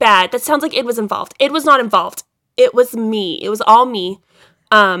 That's bad. That sounds like Id was involved. Id was not involved. It was me. It was all me.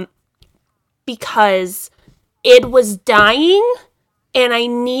 Because Id was dying and I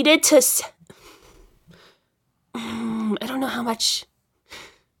needed to... I don't know how much...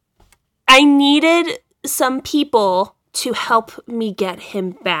 I needed some people to help me get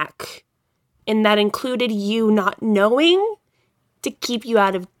him back. And that included you not knowing to keep you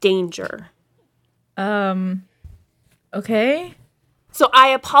out of danger. Okay. So I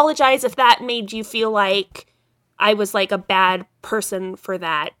apologize if that made you feel like I was like a bad person for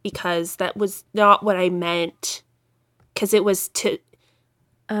that, because that was not what I meant. Because it was to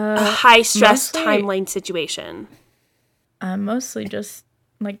a high stress mostly- timeline situation. Mostly just,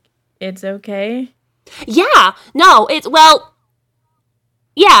 like, it's okay. Yeah, no,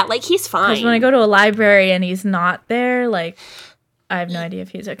 yeah, like he's fine. Because when I go to a library and he's not there, like, I have no idea if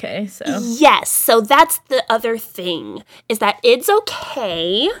he's okay, so. Yes, so that's the other thing, is that Id's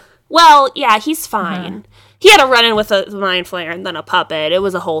okay. Well, yeah, he's fine. He had a run-in with a mind flayer and then a puppet. It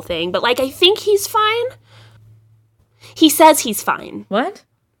was a whole thing, but, like, I think he's fine. He says he's fine. What?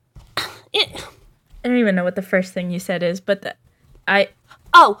 It, I don't even know what the first thing you said is, but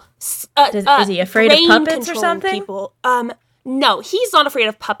Is he afraid of brain puppets or controlling something? People. No, he's not afraid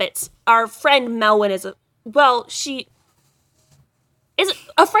of puppets. Our friend Melwin is she is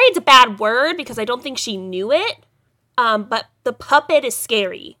afraid's a bad word because I don't think she knew it. But the puppet is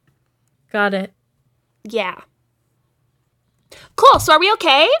scary. Got it. Yeah. Cool. So are we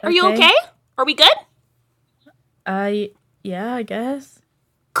okay? Are you Okay. okay? Are we good? Yeah, I guess.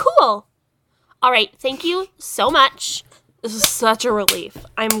 Cool. All right. Thank you so much. This is such a relief.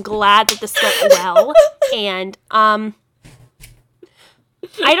 I'm glad that this went well. And I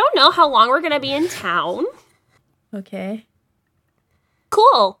don't know how long we're gonna be in town. Okay.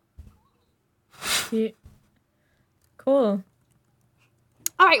 Cool. Cool.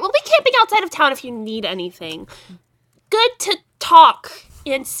 All right. We'll be camping outside of town if you need anything. Good to talk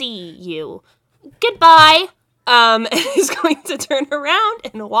and see you. Goodbye. And he's going to turn around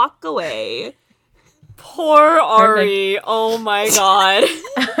and walk away. Poor Ari. Oh my god.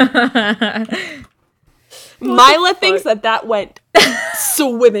 Mila thinks that went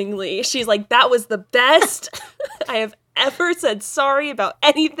swimmingly. She's like, that was the best I have ever said sorry about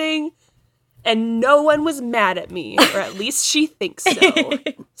anything. And no one was mad at me. Or at least she thinks so.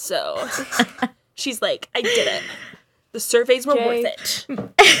 So she's like, I did it. The surveys were Jay. worth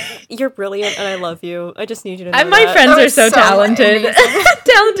it. You're brilliant and I love you. I just need you to know And my that. friends That are was so so talented. amazing.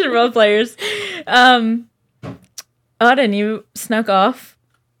 Talented role players. Auden, you snuck off.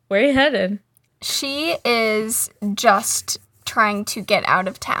 Where are you headed? She is just trying to get out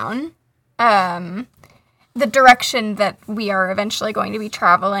of town. The direction that we are eventually going to be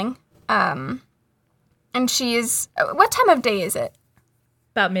traveling. And she is... What time of day is it?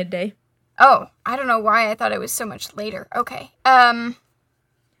 About midday. Oh, I don't know why I thought it was so much later. Okay.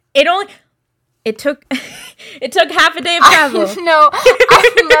 It took half a day of travel. I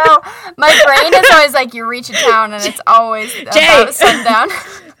know. My brain is always like, you reach a town and it's always about sundown.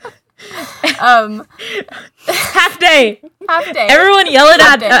 Half day. Half day. Everyone yell it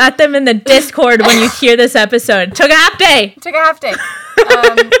Half day. at them in the Discord when you hear this episode. Took a half day. Took a half day.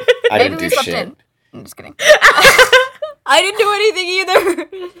 I Maybe didn't we do slept shit. in. I'm just kidding. I didn't do anything either.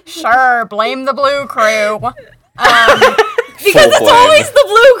 Sure, blame the blue crew. Because it's Always the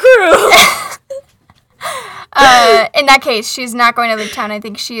blue crew. In that case, she's not going to leave town. I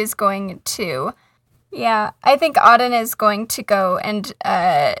think she is going to... Yeah, I think Auden is going to go and...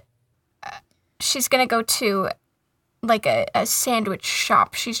 she's going to go to, like, a sandwich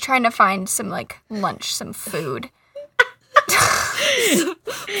shop. She's trying to find some, like, lunch, some food.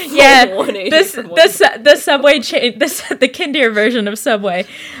 Yeah, 180 this from the Subway chain, the Kindier version of Subway.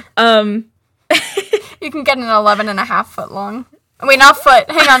 You can get an 11.5 foot long. Wait, not foot.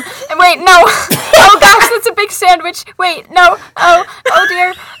 Hang on. Wait, no. Oh gosh, that's a big sandwich. Wait, no. Oh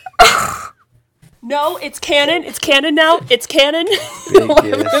dear. No, it's canon. It's canon now. It's canon.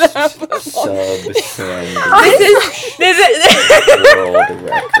 Biggest sub sandwich This is world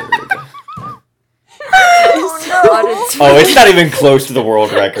record. Oh, It's not even close to the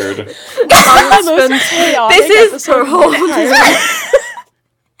world record. this is for whole.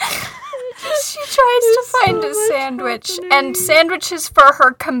 She tries to find a sandwich, and sandwiches for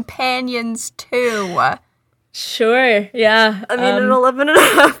her companions too. Sure, yeah. I mean, an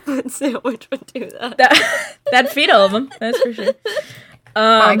 11.5 foot sandwich would do that. That'd feed all of them. That's for sure.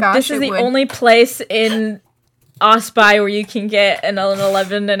 My gosh, This is it the would. only place in Osby where you can get an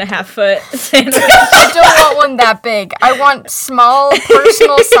 11.5 foot sandwich. I don't want one that big. I want small,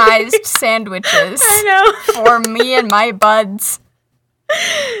 personal-sized sandwiches I know. for me and my buds.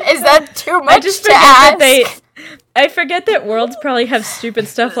 Is that too much I just to forget ask? that I forget that worlds probably have stupid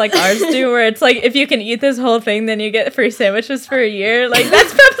stuff like ours do, where it's like, if you can eat this whole thing, then you get free sandwiches for a year. Like,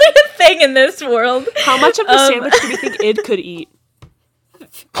 that's probably a thing in this world. How much of the sandwich do we think Id could eat?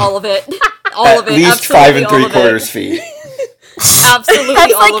 All of it. All of At it. least Absolutely 5 all of it. 3/4 feet. Absolutely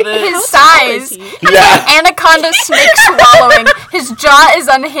That's all like of it. his size. Yeah. Anaconda snake swallowing. His jaw is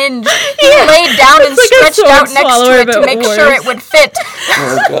unhinged. He laid down and It's like a stretched sword out next swallower, to it to but make sure worse. it would fit.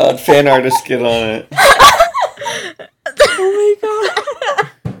 Oh god, fan artist, get on it. Oh my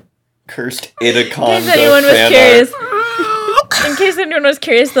god. Cursed In Idaconda case anyone was fan curious, art. in case anyone was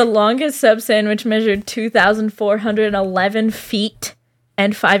curious, the longest sub sandwich measured 2,411 feet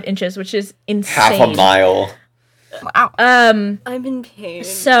and 5 inches, which is insane. Half a mile. Wow. Um, I'm in pain.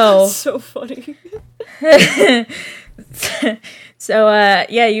 So- That's so funny. so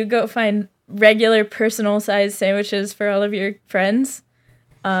yeah, you go find regular personal size sandwiches for all of your friends.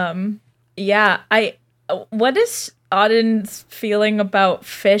 Yeah, what is Auden's feeling about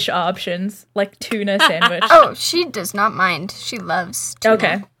fish options, like tuna sandwich? Oh, she does not mind. She loves tuna.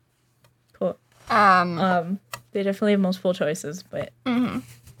 Okay. Cool. They definitely have multiple choices, but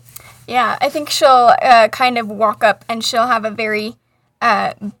Yeah, I think she'll kind of walk up and she'll have a very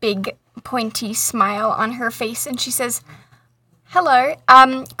big, pointy smile on her face, and she says, "Hello,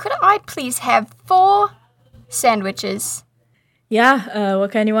 could I please have 4 sandwiches?" yeah,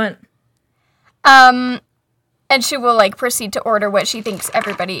 what kind you want? And she will, like, proceed to order what she thinks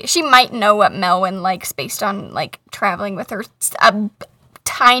everybody... She might know what Melwyn likes based on, like, traveling with her a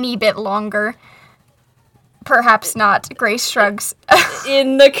tiny bit longer. Perhaps not. Grace shrugs.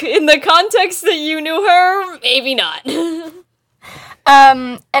 In the context that you knew her, maybe not.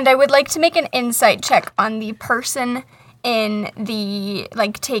 And I would like to make an insight check on the person in the,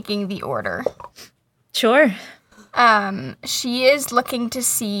 like, taking the order. Sure. She is looking to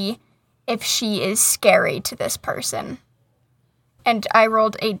see if she is scary to this person. And I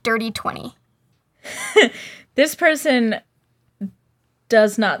rolled a dirty 20. This person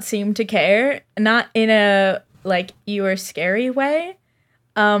does not seem to care. Not in a, like, you are scary way,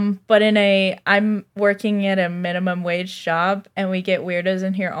 but in a, I'm working at a minimum wage job, and we get weirdos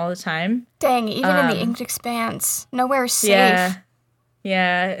in here all the time. Dang, even in the Inked Expanse, nowhere's safe.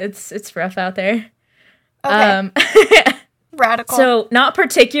 Yeah, it's rough out there. Okay. Radical. So, not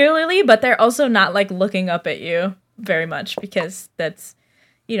particularly, but they're also not, like, looking up at you very much, because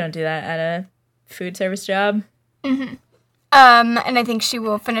you don't do that at a food service job. And I think she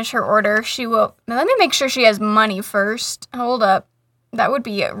will finish her order. She will... Let me make sure she has money first. Hold up. That would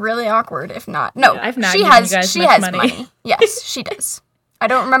be really awkward if not. No, I've not she given has, you guys she much has money. Yes, she does. I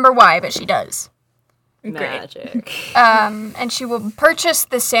don't remember why, but she does. Magic. And she will purchase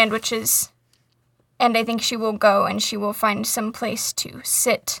the sandwiches, and I think she will go and she will find some place to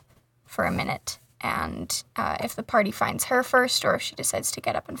sit for a minute. And if the party finds her first, or if she decides to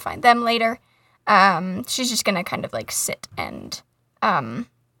get up and find them later, she's just gonna kind of, like, sit and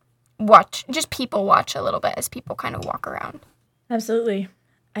watch, just people watch a little bit as people kind of walk around. Absolutely.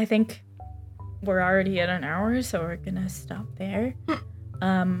 I think we're already at an hour, so we're gonna stop there.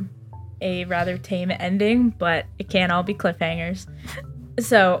 A rather tame ending, but it can't all be cliffhangers.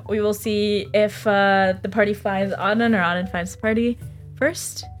 So we will see if the party finds Auden, or Auden finds the party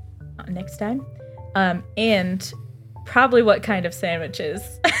first next time. And probably what kind of sandwiches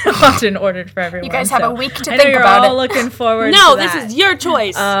Auden ordered for everyone. You guys have a week to I know think you're about all it. looking forward No, to this that. is your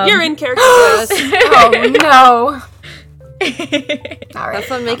choice. You're in character for us. Oh no! All right. Have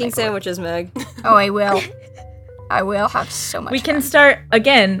fun making sandwiches, Meg. Oh, I will. I will have so much. We can fun. start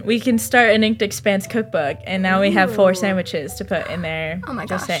an Inked Expanse cookbook, and now we have 4 sandwiches to put in there. Oh my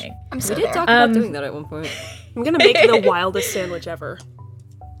Just gosh! saying. I'm so We did there. talk about doing that at one point. I'm gonna make the wildest sandwich ever.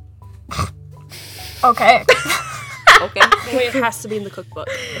 Okay. Okay. Wait, it has to be in the cookbook.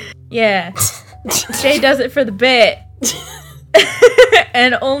 Yeah. Jay does it for the bit.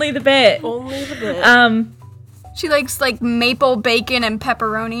 And only the bit. Only the bit. She likes, like, maple bacon and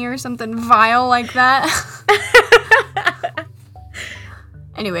pepperoni or something vile like that.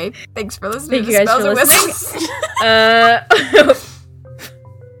 Anyway, thanks for listening. Thank you guys for listening.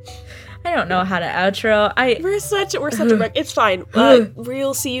 I don't know how to outro. We're such a wreck. It's fine.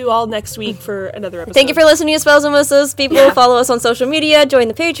 We'll see you all next week for another episode. Thank you for listening to Spells and Whistles. People, follow us on social media, join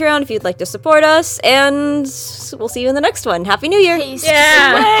the Patreon if you'd like to support us, and we'll see you in the next one. Happy New Year!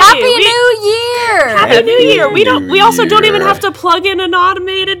 Yeah. Happy New Year! Happy New Year! We also don't even have to plug in an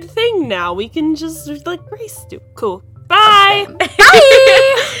automated thing now. We can just let Grace do. Cool. Bye.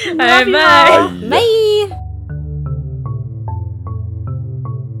 Bye! Bye. Bye!